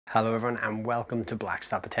Hello everyone and welcome to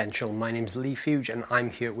Blackstar Potential. My name's Leigh Fuge and I'm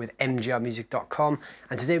here with mgrmusic.com,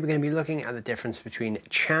 and today we're going to be looking at the difference between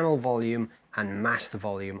channel volume and master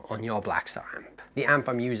volume on your Blackstar amp. The amp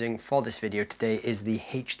I'm using for this video today is the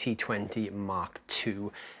HT20 Mark II.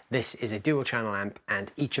 This is a dual channel amp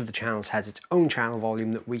and each of the channels has its own channel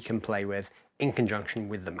volume that we can play with in conjunction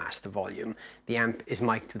with the master volume. The amp is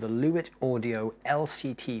mic'd with a Lewitt Audio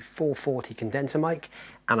LCT 440 condenser mic,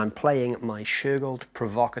 and I'm playing my Shergold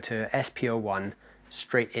Provocateur SP01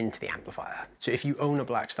 straight into the amplifier. So if you own a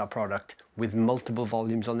Blackstar product with multiple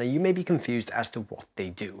volumes on there, you may be confused as to what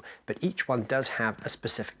they do, but each one does have a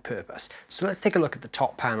specific purpose. So let's take a look at the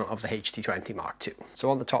top panel of the HT20 Mark II.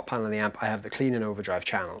 So on the top panel of the amp, I have the clean and overdrive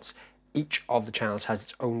channels. Each of the channels has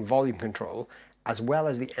its own volume control, as well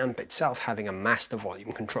as the amp itself having a master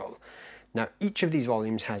volume control. Now, each of these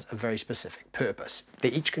volumes has a very specific purpose. They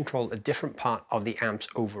each control a different part of the amp's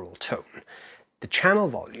overall tone. The channel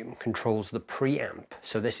volume controls the preamp,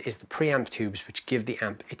 so this is the preamp tubes which give the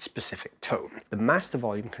amp its specific tone. The master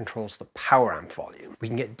volume controls the power amp volume. We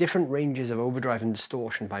can get different ranges of overdrive and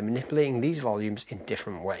distortion by manipulating these volumes in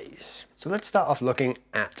different ways. So let's start off looking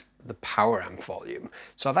at the power amp volume.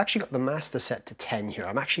 So I've actually got the master set to 10 here.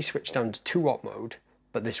 I'm actually switched down to 2-watt mode,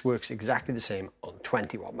 but this works exactly the same on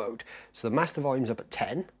 20-watt mode. So the master volume's up at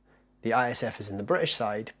 10, the ISF is in the British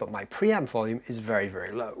side, but my preamp volume is very,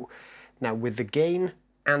 very low. Now with the gain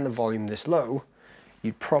and the volume this low,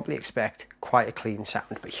 you'd probably expect quite a clean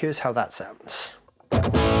sound, but here's how that sounds.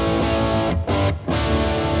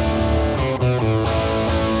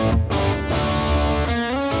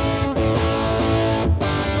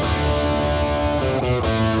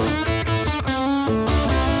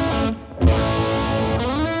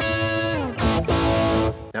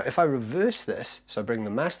 Now if I reverse this, so I bring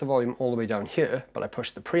the master volume all the way down here, but I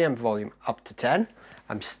push the preamp volume up to 10,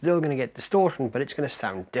 I'm still going to get distortion, but it's going to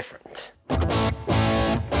sound different.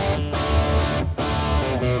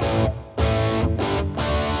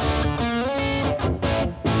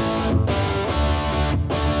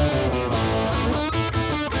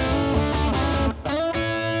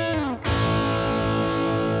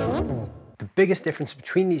 The biggest difference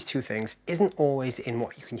between these two things isn't always in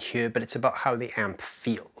what you can hear, but it's about how the amp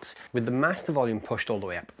feels. With the master volume pushed all the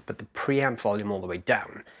way up, but the preamp volume all the way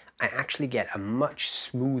down, I actually get a much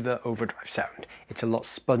smoother overdrive sound. It's a lot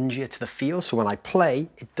spongier to the feel, so when I play,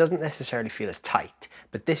 it doesn't necessarily feel as tight,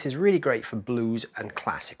 but this is really great for blues and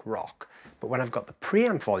classic rock. But when I've got the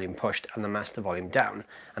preamp volume pushed and the master volume down,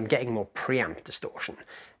 I'm getting more preamp distortion.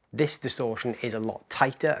 This distortion is a lot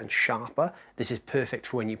tighter and sharper. This is perfect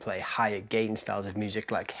for when you play higher gain styles of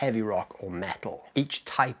music like heavy rock or metal. Each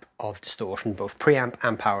type of distortion, both preamp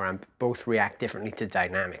and power amp, both react differently to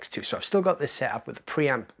dynamics too. So I've still got this set up with the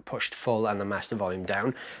preamp pushed full and the master volume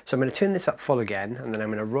down. So I'm going to turn this up full again, and then I'm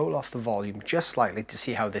going to roll off the volume just slightly to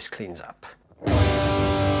see how this cleans up.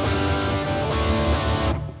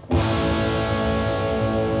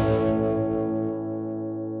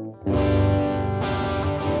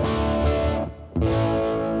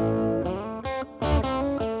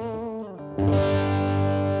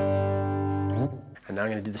 And now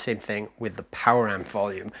I'm going to do the same thing with the power amp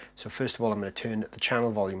volume. So first of all, I'm going to turn the channel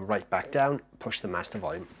volume right back down, push the master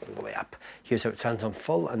volume all the way up. Here's how it sounds on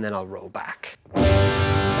full, and then I'll roll back.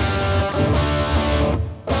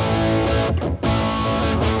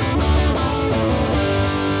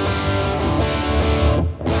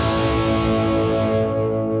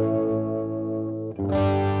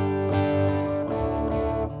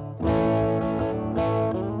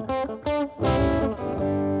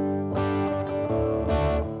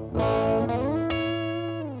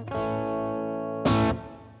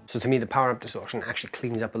 So to me, the power amp distortion actually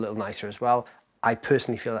cleans up a little nicer as well. I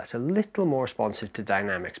personally feel that's a little more responsive to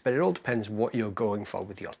dynamics, but it all depends what you're going for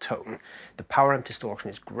with your tone. The power amp distortion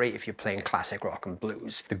is great if you're playing classic rock and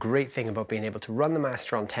blues. The great thing about being able to run the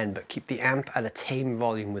master on 10 but keep the amp at a tame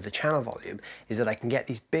volume with the channel volume is that I can get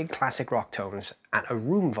these big classic rock tones at a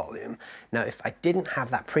room volume. Now if I didn't have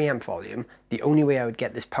that preamp volume, the only way I would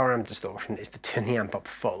get this power amp distortion is to turn the amp up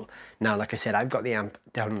full. Now like I said, I've got the amp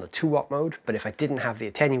down on the 2-watt mode, but if I didn't have the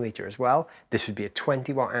attenuator as well, this would be a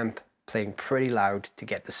 20-watt amp playing pretty loud to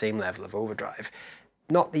get the same level of overdrive.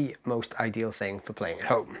 Not the most ideal thing for playing at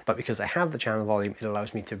home, but because I have the channel volume, it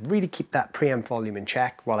allows me to really keep that preamp volume in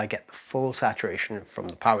check while I get the full saturation from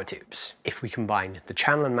the power tubes. If we combine the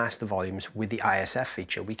channel and master volumes with the ISF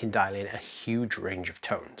feature, we can dial in a huge range of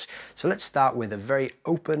tones. So let's start with a very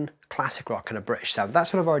open classic rock and a British sound.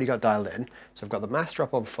 That's what I've already got dialed in. So I've got the master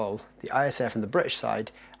up on full, the ISF and the British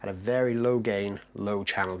side, and a very low gain, low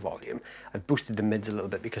channel volume. I've boosted the mids a little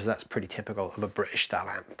bit because that's pretty typical of a British style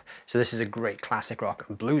amp. So this is a great classic rock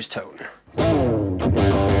and blues tone.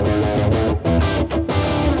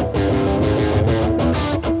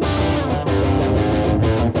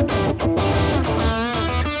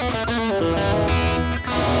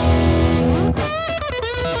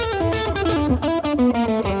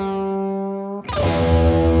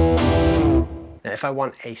 If I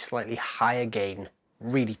want a slightly higher gain,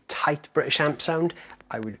 really tight British amp sound,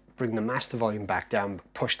 I would bring the master volume back down,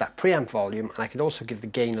 push that preamp volume, and I could also give the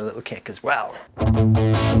gain a little kick as well.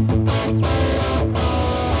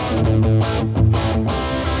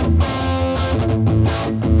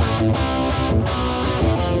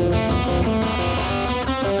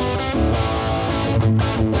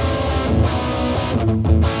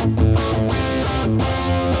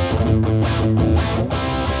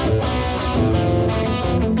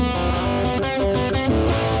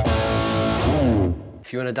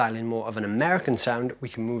 If you want to dial in more of an American sound, we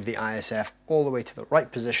can move the ISF all the way to the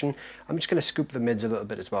right position. I'm just going to scoop the mids a little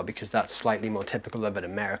bit as well because that's slightly more typical of an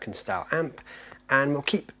American style amp. And we'll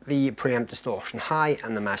keep the preamp distortion high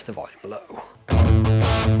and the master volume low.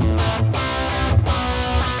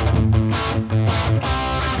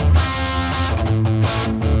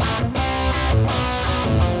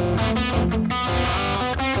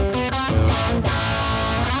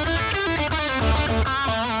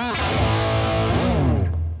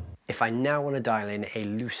 If I now want to dial in a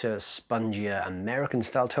looser, spongier American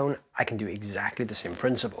style tone, I can do exactly the same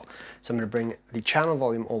principle. So I'm going to bring the channel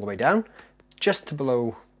volume all the way down, just to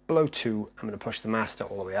below 2. I'm going to push the master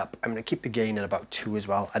all the way up. I'm going to keep the gain at about 2 as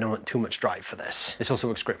well. I don't want too much drive for this. This also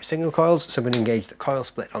works great with single coils, so I'm going to engage the coil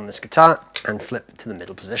split on this guitar and flip to the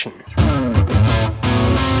middle position.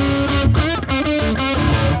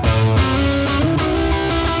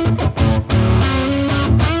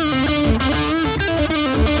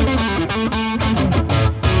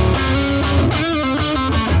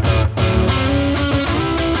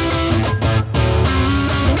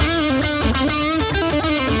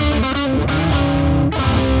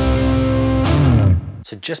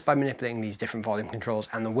 So just by manipulating these different volume controls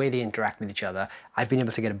and the way they interact with each other, I've been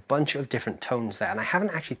able to get a bunch of different tones there, and I haven't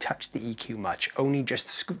actually touched the EQ much, only just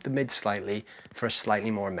to scoop the mid slightly for a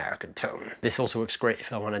slightly more American tone. This also works great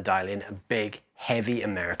if I want to dial in a big, heavy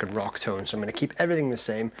American rock tone. So I'm going to keep everything the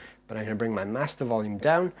same, but I'm going to bring my master volume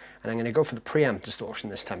down, and I'm going to go for the preamp distortion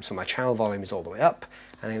this time. So my channel volume is all the way up,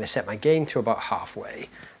 and I'm going to set my gain to about halfway.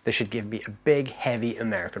 This should give me a big, heavy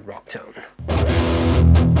American rock tone.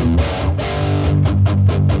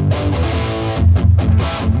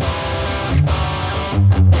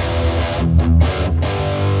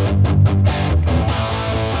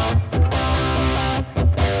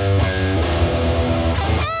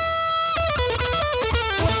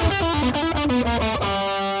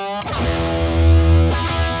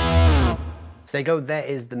 So there you go, there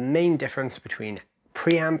is the main difference between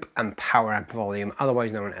preamp and power amp volume,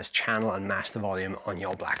 otherwise known as channel and master volume on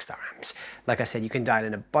your Blackstar amps. Like I said, you can dial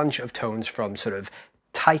in a bunch of tones from sort of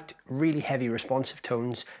tight, really heavy responsive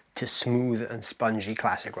tones to smooth and spongy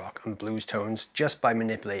classic rock and blues tones just by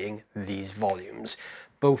manipulating these volumes.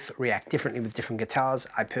 Both react differently with different guitars.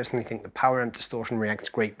 I personally think the power amp distortion reacts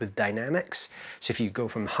great with dynamics. So if you go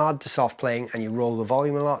from hard to soft playing and you roll the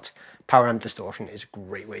volume a lot, power amp distortion is a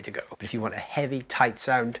great way to go. But if you want a heavy, tight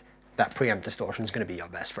sound, that preamp distortion is going to be your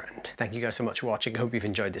best friend. Thank you guys so much for watching. I hope you've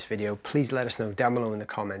enjoyed this video. Please let us know down below in the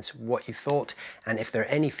comments what you thought, and if there are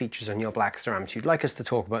any features on your Blackstar amps you'd like us to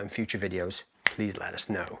talk about in future videos, please let us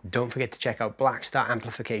know. Don't forget to check out Blackstar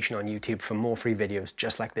Amplification on YouTube for more free videos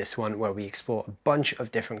just like this one, where we explore a bunch of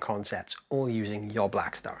different concepts, all using your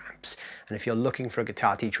Blackstar amps. And if you're looking for a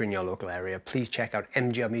guitar teacher in your local area, please check out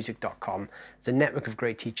mgrmusic.com. There's a network of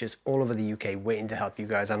great teachers all over the UK waiting to help you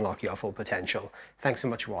guys unlock your full potential. Thanks so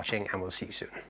much for watching, and we'll see you soon.